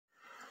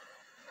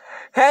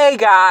Hey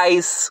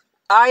guys,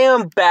 I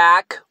am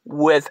back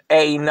with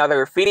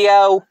another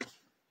video,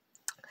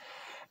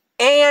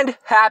 and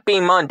happy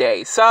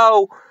Monday.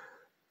 So,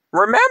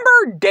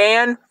 remember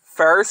Dan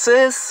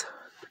Versus?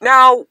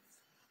 Now,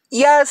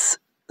 yes,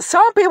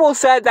 some people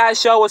said that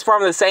show was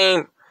from the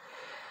same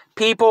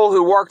people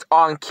who worked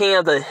on King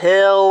of the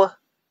Hill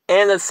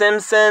and The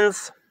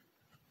Simpsons,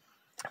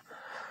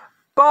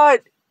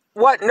 but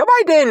what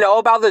nobody didn't know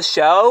about the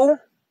show,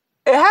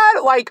 it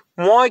had like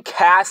one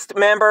cast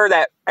member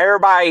that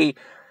everybody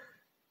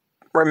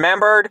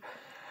remembered.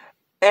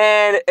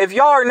 And if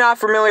y'all are not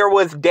familiar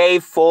with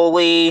Dave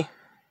Foley,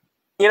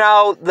 you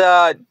know,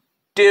 the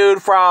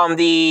dude from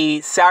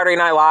the Saturday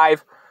Night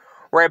Live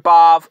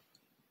ripoff,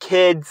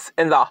 Kids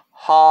in the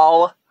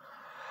Hall.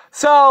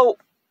 So,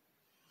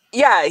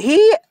 yeah,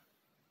 he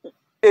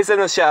is in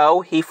the show.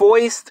 He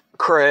voiced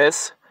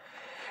Chris.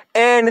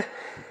 And,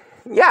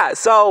 yeah,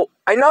 so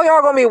I know y'all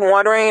are going to be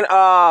wondering,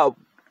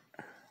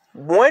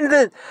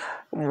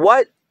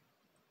 what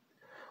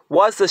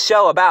was the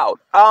show about?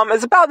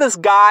 It's about this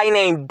guy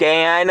named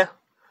Dan,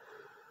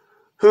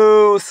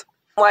 who's,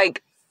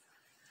 like,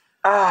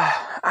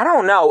 I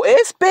don't know.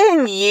 It's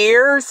been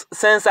years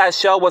since that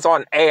show was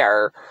on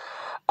air.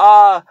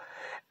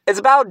 It's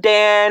about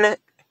Dan,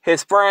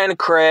 his friend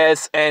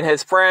Chris, and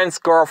his friend's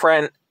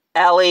girlfriend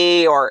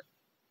Ellie, or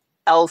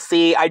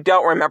Elsie. I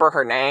don't remember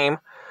her name.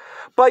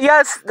 But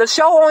yes, the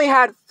show only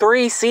had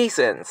 3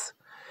 seasons.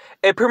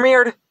 It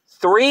premiered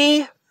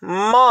 3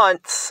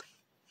 months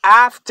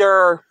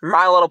after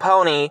My Little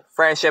Pony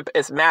Friendship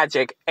is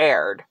Magic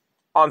aired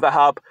on the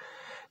Hub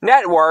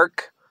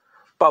Network,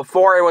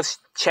 before it was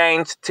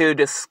changed to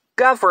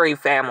Discovery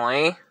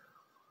Family.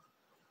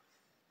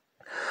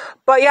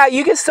 But yeah,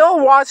 you can still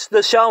watch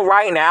the show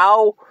right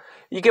now.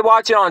 You can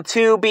watch it on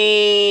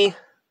Tubi,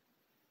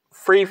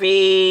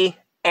 Freevee,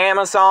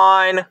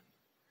 Amazon,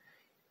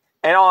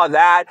 and all of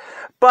that.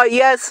 But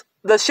yes,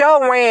 the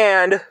show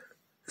ran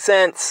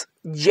since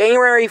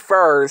January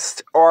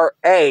 1st or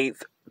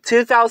 8th,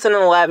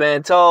 2011,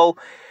 until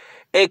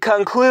it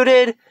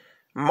concluded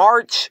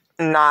March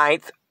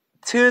 9th,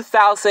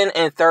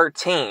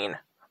 2013.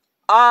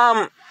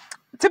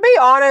 To be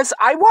honest,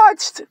 I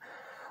watched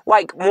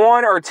like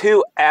 1 or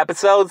 2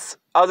 episodes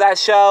of that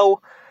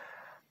show.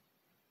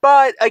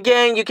 But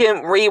again, you can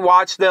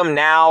rewatch them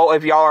now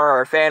if y'all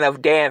are a fan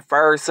of Dan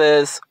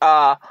Versus,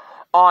 on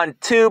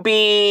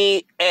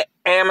Tubi,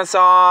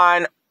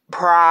 Amazon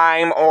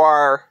Prime,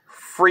 or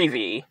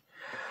Freevee.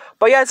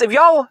 But yes, if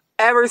y'all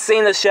ever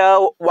seen the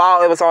show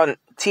while it was on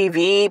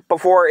TV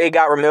before it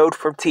got removed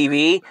from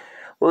TV,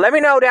 let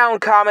me know down in the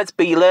comments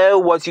below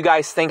what you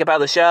guys think about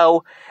the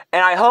show.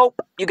 And I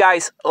hope you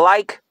guys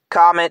like,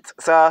 comment,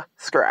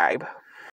 subscribe.